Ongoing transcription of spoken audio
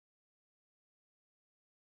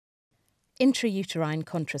Intrauterine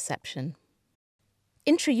contraception.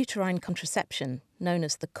 Intrauterine contraception, known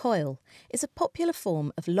as the coil, is a popular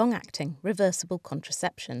form of long-acting, reversible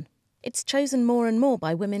contraception. It's chosen more and more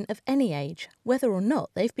by women of any age, whether or not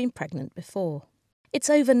they've been pregnant before. It's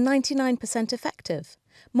over 99% effective,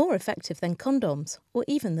 more effective than condoms or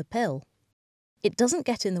even the pill. It doesn't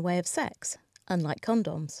get in the way of sex, unlike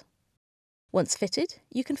condoms. Once fitted,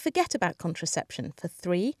 you can forget about contraception for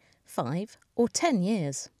 3, 5, or 10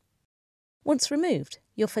 years. Once removed,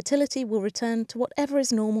 your fertility will return to whatever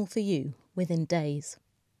is normal for you within days.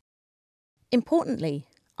 Importantly,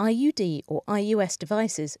 IUD or IUS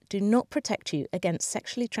devices do not protect you against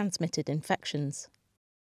sexually transmitted infections.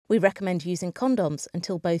 We recommend using condoms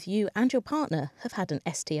until both you and your partner have had an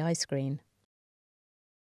STI screen.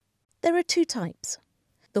 There are two types: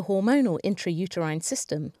 the hormonal intrauterine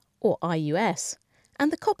system, or IUS,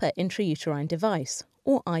 and the copper intrauterine device,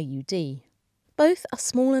 or IUD. Both are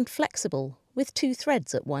small and flexible, with 2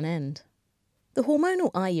 threads at one end. The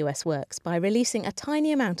hormonal IUS works by releasing a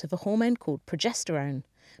tiny amount of a hormone called progesterone,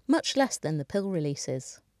 much less than the pill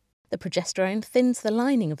releases. The progesterone thins the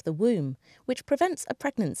lining of the womb, which prevents a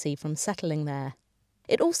pregnancy from settling there.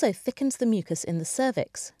 It also thickens the mucus in the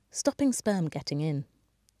cervix, stopping sperm getting in.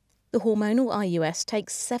 The hormonal IUS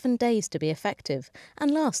takes 7 days to be effective and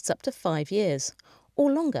lasts up to 5 years,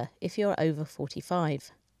 or longer if you're over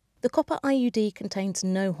 45. The copper IUD contains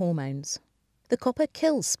no hormones. The copper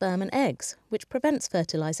kills sperm and eggs, which prevents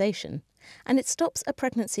fertilisation, and it stops a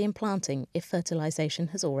pregnancy implanting if fertilisation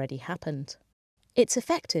has already happened. It's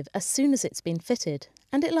effective as soon as it's been fitted,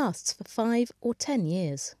 and it lasts for 5 or 10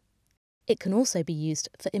 years. It can also be used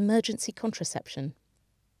for emergency contraception.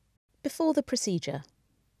 Before the procedure.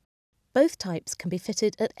 Both types can be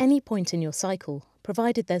fitted at any point in your cycle,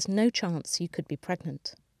 provided there's no chance you could be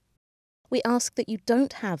pregnant. We ask that you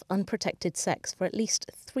don't have unprotected sex for at least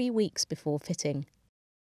 3 weeks before fitting.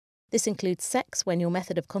 This includes sex when your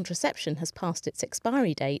method of contraception has passed its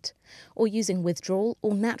expiry date, or using withdrawal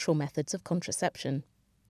or natural methods of contraception.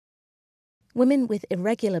 Women with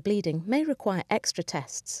irregular bleeding may require extra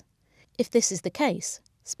tests. If this is the case,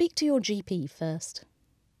 speak to your GP first.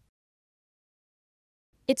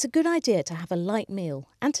 It's a good idea to have a light meal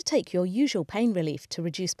and to take your usual pain relief to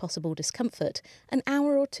reduce possible discomfort an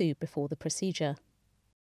hour or 2 before the procedure.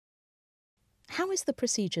 How is the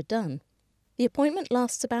procedure done? The appointment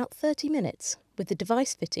lasts about 30 minutes, with the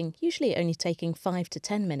device fitting usually only taking 5 to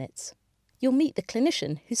 10 minutes. You'll meet the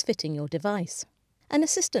clinician who's fitting your device. An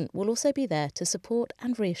assistant will also be there to support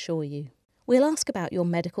and reassure you. We'll ask about your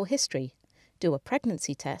medical history, do a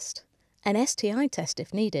pregnancy test, an STI test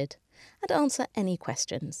if needed, and answer any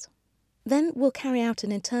questions. Then we'll carry out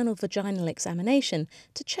an internal vaginal examination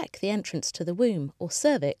to check the entrance to the womb or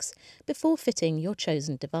cervix before fitting your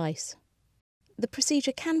chosen device. The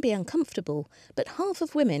procedure can be uncomfortable, but half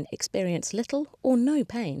of women experience little or no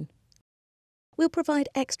pain. We'll provide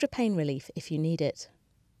extra pain relief if you need it.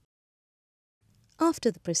 After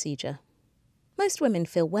the procedure. Most women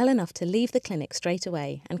feel well enough to leave the clinic straight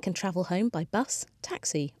away and can travel home by bus,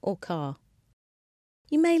 taxi or car.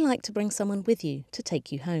 You may like to bring someone with you to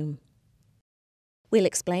take you home. We'll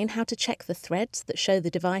explain how to check the threads that show the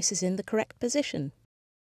device is in the correct position.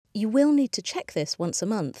 You will need to check this once a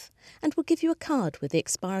month, and we'll give you a card with the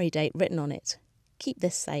expiry date written on it. Keep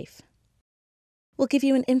this safe. We'll give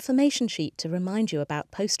you an information sheet to remind you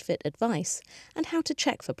about post-fit advice and how to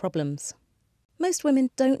check for problems. Most women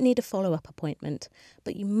don't need a follow-up appointment,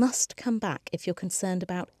 but you must come back if you're concerned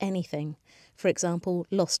about anything, for example,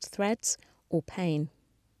 lost threads or pain.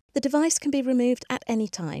 The device can be removed at any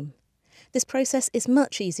time. This process is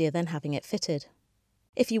much easier than having it fitted.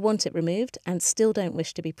 If you want it removed and still don't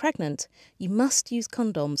wish to be pregnant, you must use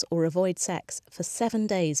condoms or avoid sex for 7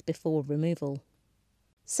 days before removal.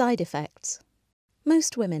 Side effects.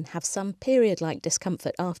 Most women have some period-like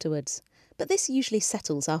discomfort afterwards, but this usually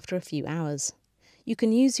settles after a few hours. You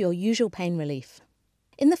can use your usual pain relief.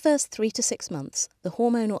 In the first 3 to 6 months, the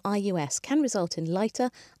hormonal IUS can result in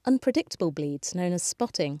lighter, unpredictable bleeds known as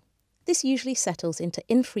spotting. This usually settles into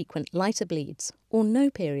infrequent lighter bleeds or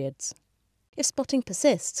no periods. If spotting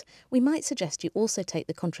persists, we might suggest you also take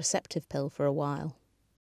the contraceptive pill for a while.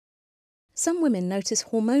 Some women notice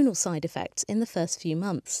hormonal side effects in the first few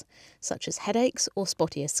months, such as headaches or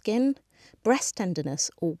spottier skin, breast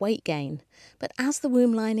tenderness or weight gain, but as the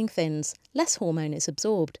womb lining thins, less hormone is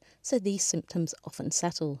absorbed, so these symptoms often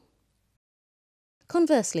settle.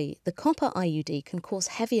 Conversely, the copper IUD can cause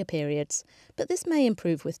heavier periods, but this may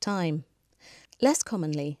improve with time. Less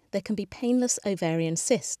commonly, there can be painless ovarian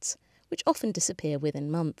cysts, which often disappear within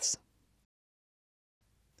months.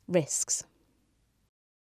 Risks.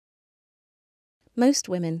 Most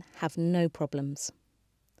women have no problems.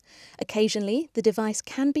 Occasionally, the device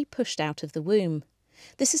can be pushed out of the womb.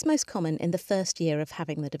 This is most common in the first year of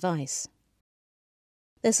having the device.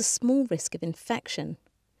 There's a small risk of infection.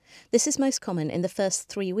 This is most common in the first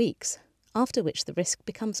 3 weeks, after which the risk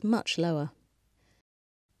becomes much lower.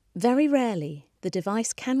 Very rarely, the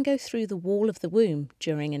device can go through the wall of the womb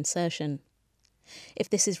during insertion. If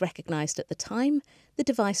this is recognised at the time, the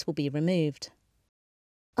device will be removed.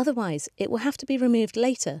 Otherwise, it will have to be removed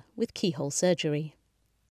later with keyhole surgery.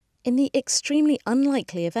 In the extremely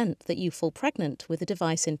unlikely event that you fall pregnant with a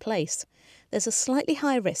device in place, there's a slightly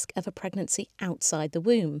higher risk of a pregnancy outside the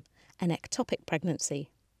womb, an ectopic pregnancy.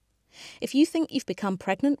 If you think you've become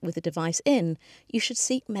pregnant with a device in, you should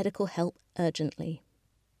seek medical help urgently.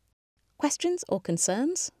 Questions or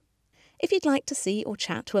concerns? If you'd like to see or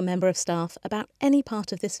chat to a member of staff about any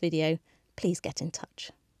part of this video, please get in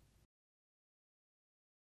touch.